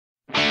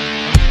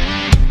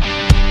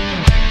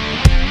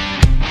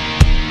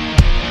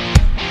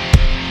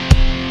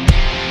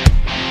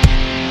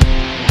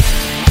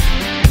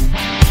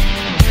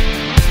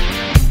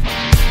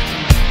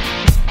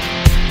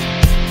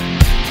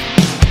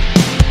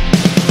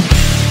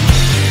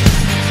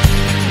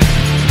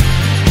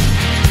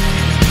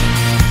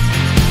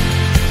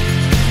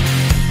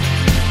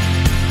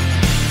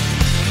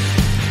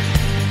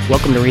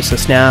Welcome to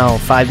Resus Now,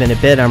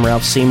 5-Minute Bit. I'm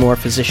Ralph Seymour,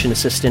 Physician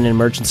Assistant in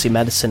Emergency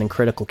Medicine and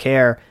Critical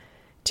Care.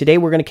 Today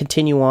we're going to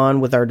continue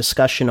on with our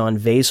discussion on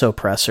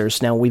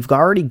vasopressors. Now, we've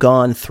already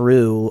gone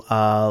through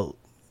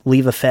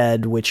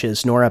Levophed, which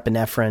is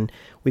norepinephrine.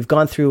 We've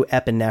gone through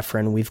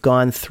epinephrine. We've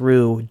gone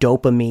through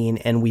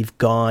dopamine, and we've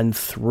gone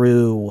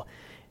through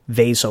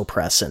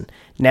vasopressin.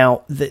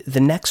 Now, the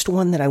next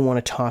one that I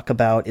want to talk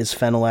about is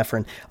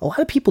phenylephrine. A lot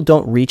of people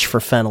don't reach for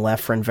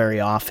phenylephrine very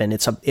often.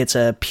 It's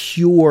a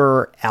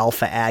pure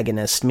alpha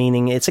agonist,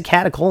 meaning it's a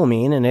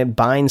catecholamine, and it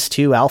binds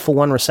to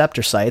alpha-1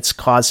 receptor sites,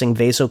 causing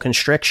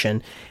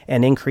vasoconstriction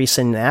and increase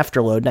in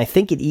afterload. And I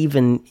think it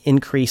even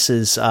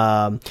increases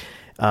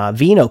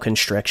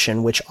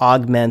venoconstriction, which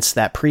augments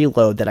that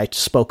preload that I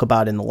spoke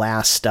about in the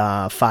last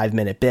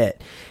 5-minute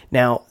bit.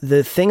 Now,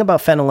 the thing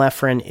about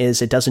phenylephrine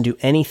is it doesn't do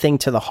anything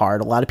to the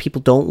heart. A lot of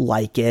people don't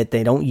like it.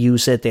 They don't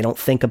use it. They don't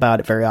think about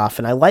it very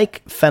often. I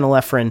like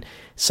phenylephrine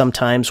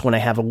sometimes when I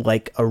have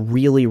a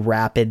really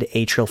rapid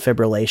atrial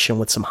fibrillation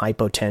with some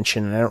hypotension,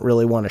 and I don't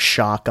really want to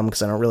shock them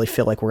because I don't really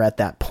feel like we're at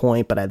that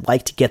point, but I'd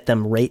like to get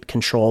them rate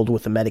controlled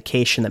with a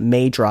medication that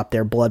may drop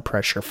their blood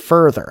pressure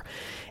further.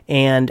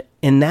 And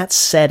in that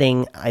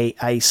setting,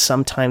 I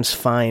sometimes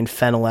find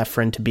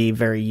phenylephrine to be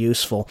very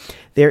useful.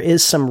 There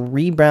is some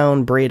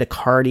rebound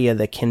bradycardia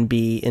that can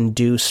be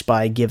induced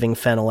by giving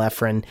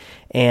phenylephrine,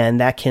 and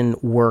that can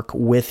work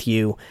with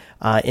you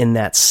in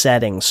that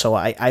setting. So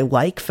I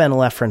like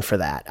phenylephrine for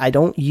that. I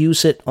don't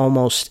use it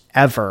almost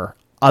ever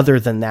other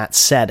than that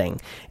setting.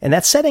 And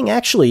that setting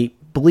actually,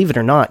 believe it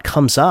or not,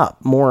 comes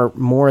up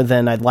more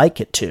than I'd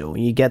like it to.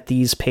 You get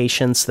these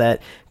patients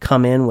that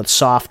come in with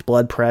soft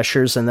blood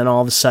pressures, and then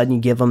all of a sudden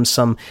you give them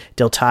some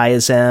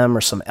diltiazem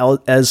or some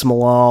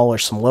esmolol or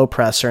some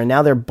Lopressor, and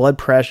now their blood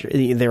pressure,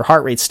 their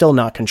heart rate's still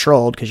not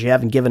controlled because you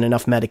haven't given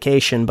enough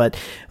medication, but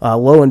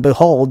lo and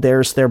behold,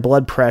 there's their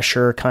blood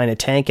pressure kind of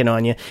tanking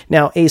on you.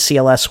 Now,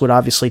 ACLS would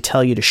obviously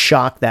tell you to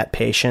shock that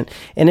patient,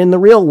 and in the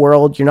real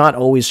world, you're not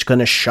always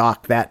going to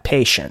shock that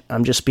patient.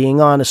 I'm just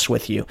being honest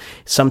with you.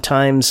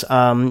 Sometimes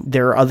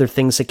there are other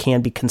things that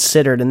can be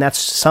considered, and that's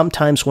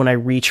sometimes when I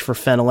reach for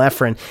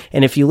phenylephrine.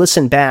 And if you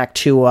listen back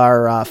to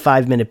our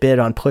 5-minute bit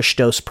on push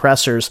dose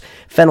pressors,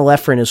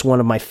 phenylephrine is one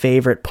of my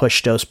favorite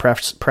push dose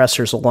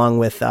pressors along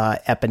with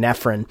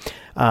epinephrine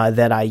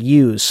that I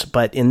use.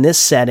 But in this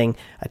setting,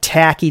 a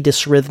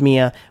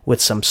tachydysrhythmia with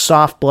some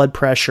soft blood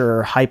pressure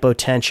or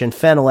hypotension,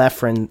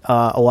 phenylephrine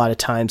a lot of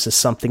times is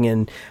something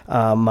in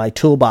my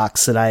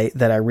toolbox that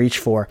I reach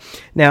for.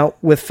 Now,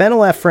 with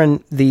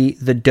phenylephrine, the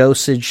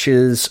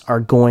dosages are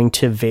going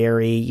to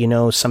vary. You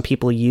know, some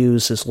people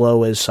use as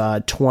low as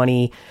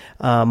 20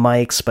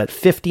 mics, but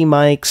 50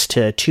 mics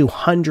to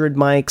 200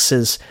 mics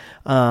is,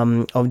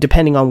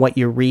 depending on what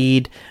you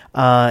read,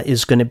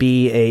 is going to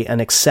be an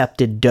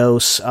accepted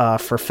dose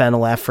for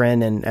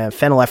phenylephrine. And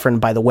phenylephrine,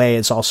 by the way,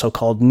 is also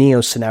called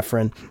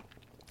neosynephrine.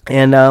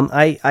 And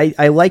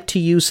I like to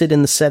use it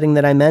in the setting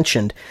that I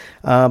mentioned.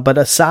 But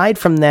aside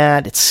from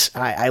that,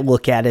 I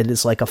look at it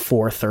as like a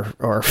fourth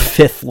or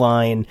fifth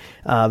line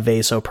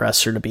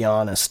vasopressor, to be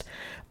honest.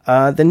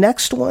 The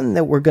next one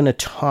that we're going to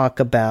talk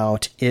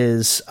about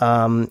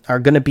are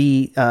going to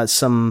be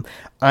some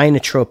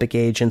inotropic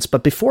agents.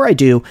 But before I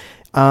do,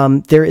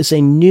 there is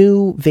a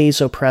new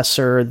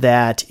vasopressor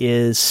that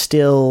is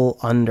still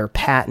under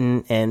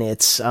patent, and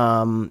it's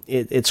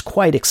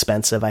quite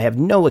expensive. I have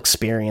no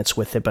experience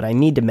with it, but I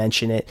need to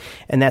mention it,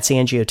 and that's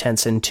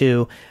angiotensin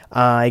II.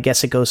 I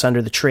guess it goes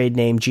under the trade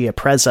name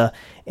Giapreza,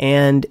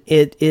 and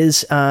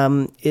it's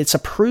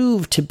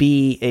approved to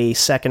be a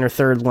second or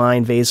third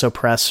line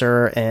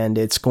vasopressor, and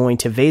it's going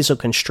to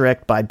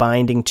vasoconstrict by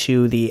binding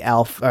to the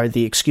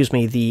angiotensin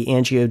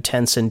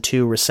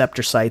II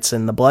receptor sites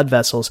in the blood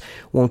vessels.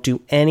 Won't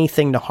do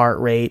anything to heart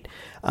rate,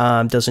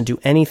 doesn't do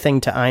anything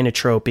to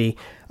inotropy.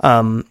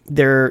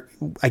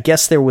 I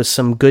guess there was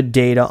some good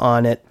data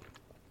on it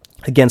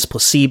against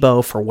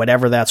placebo for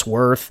whatever that's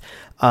worth.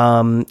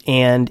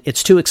 And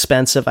it's too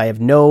expensive. I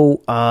have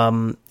no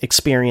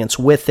experience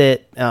with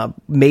it.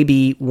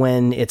 Maybe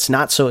when it's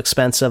not so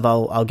expensive,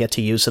 I'll get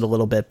to use it a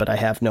little bit, but I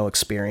have no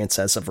experience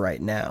as of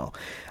right now.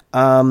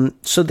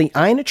 So the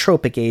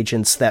inotropic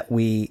agents that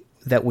we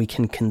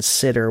can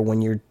consider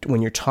when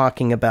you're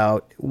talking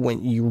about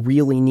when you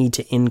really need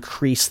to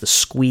increase the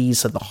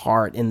squeeze of the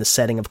heart in the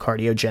setting of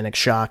cardiogenic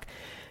shock.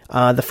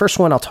 The first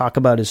one I'll talk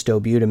about is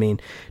dobutamine.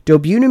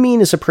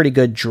 Dobutamine is a pretty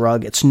good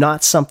drug. It's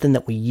not something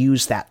that we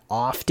use that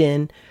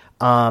often,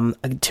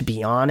 to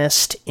be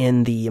honest,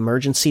 in the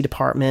emergency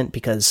department,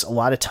 because a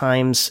lot of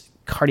times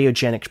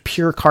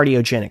pure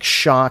cardiogenic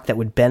shock that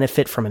would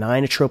benefit from an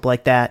inotrope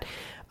like that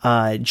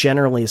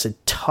generally is a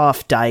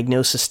tough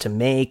diagnosis to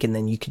make, and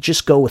then you could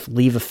just go with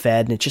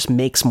Levophed, and it just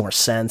makes more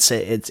sense.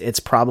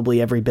 It's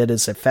probably every bit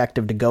as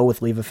effective to go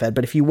with Levophed,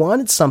 but if you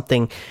wanted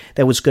something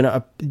that was going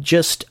to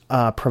just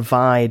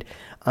provide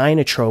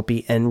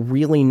inotropy and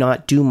really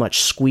not do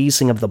much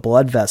squeezing of the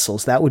blood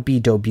vessels, that would be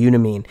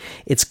dobutamine.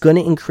 It's going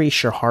to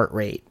increase your heart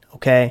rate,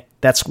 okay?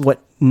 That's what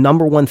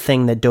number one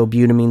thing that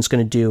dobutamine is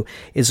going to do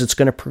is it's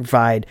going to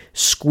provide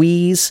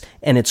squeeze,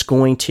 and it's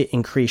going to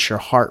increase your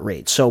heart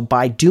rate. So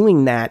by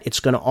doing that, it's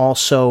going to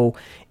also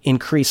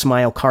increase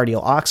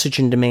myocardial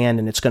oxygen demand,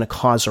 and it's going to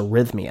cause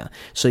arrhythmia.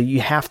 So you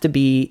have to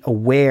be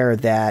aware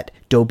that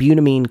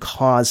dobutamine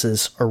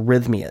causes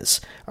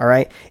arrhythmias. All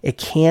right. It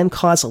can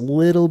cause a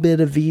little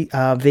bit of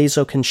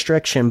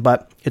vasoconstriction,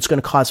 but it's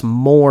going to cause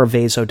more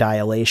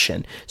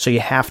vasodilation. So you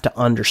have to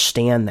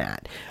understand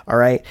that. All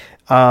right.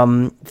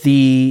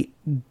 The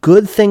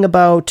good thing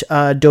about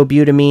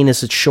dobutamine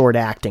is it's short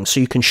acting, so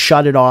you can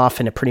shut it off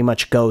and it pretty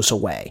much goes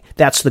away.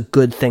 That's the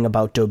good thing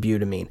about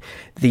dobutamine.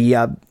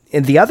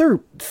 And the other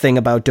thing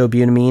about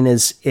dobutamine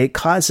is it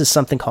causes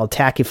something called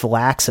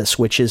tachyphylaxis,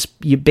 which is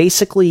you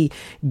basically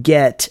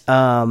get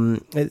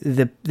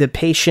the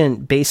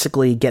patient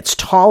basically gets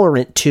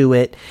tolerant to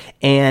it,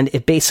 and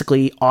it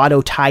basically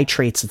auto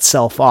titrates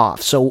itself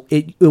off. So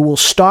it will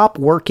stop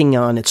working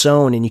on its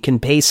own, and you can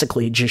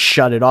basically just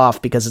shut it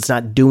off because it's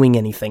not doing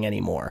anything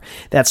anymore.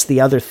 That's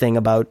the other thing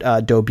about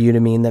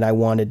dobutamine that I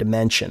wanted to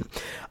mention.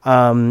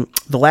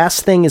 The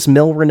last thing is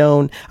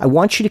milrinone. I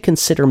want you to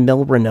consider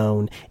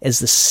milrinone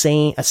as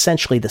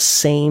essentially the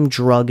same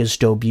drug as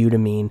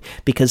dobutamine,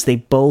 because they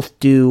both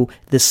do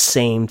the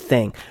same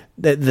thing.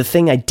 The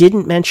thing I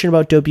didn't mention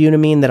about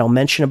dobutamine that I'll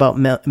mention about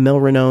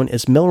milrinone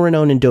is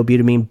milrinone and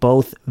dobutamine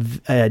both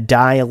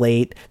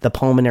dilate the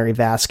pulmonary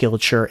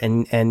vasculature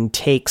and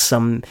take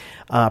some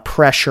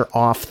pressure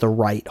off the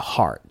right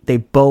heart. They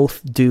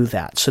both do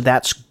that. So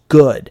that's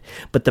good.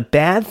 But the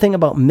bad thing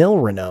about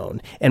milrinone,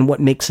 and what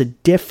makes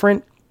it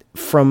different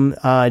from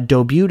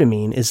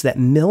dobutamine, is that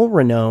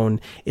milrinone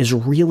is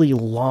really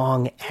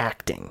long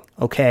acting,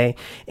 okay?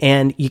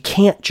 And you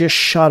can't just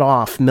shut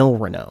off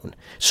milrinone.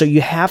 So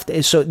you have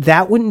to, so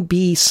that wouldn't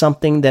be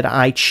something that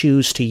I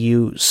choose to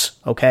use,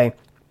 okay?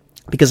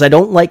 Because I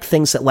don't like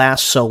things that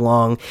last so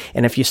long,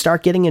 and if you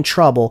start getting in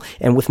trouble,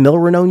 and with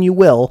milrinone you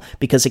will,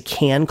 because it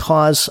can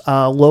cause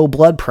low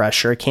blood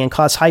pressure, it can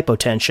cause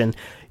hypotension,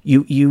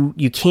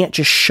 you can't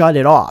just shut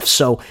it off.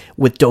 So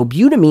with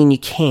dobutamine, you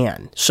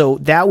can. So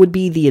that would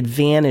be the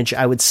advantage,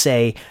 I would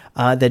say,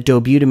 that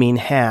dobutamine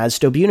has.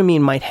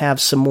 Dobutamine might have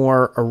some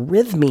more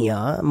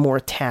arrhythmia, more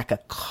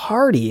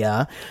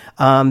tachycardia,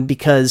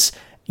 because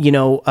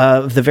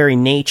of the very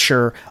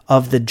nature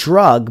of the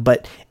drug,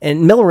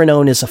 and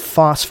milrinone is a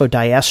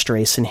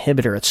phosphodiesterase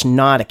inhibitor. It's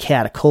not a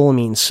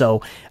catecholamine,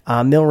 so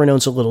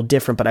milrinone's a little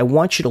different, but I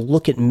want you to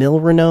look at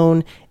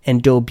milrinone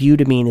and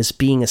dobutamine as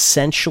being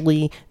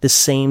essentially the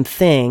same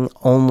thing,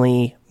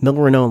 only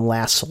milrinone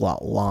lasts a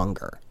lot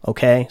longer.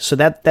 Okay, so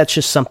that's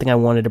just something I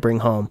wanted to bring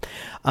home.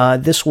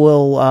 This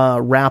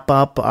will wrap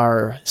up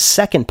our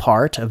second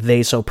part of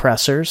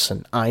vasopressors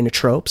and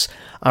inotropes.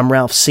 I'm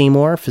Ralph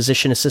Seymour,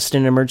 physician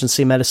assistant in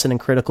emergency medicine and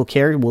critical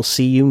care. We'll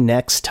see you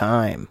next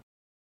time.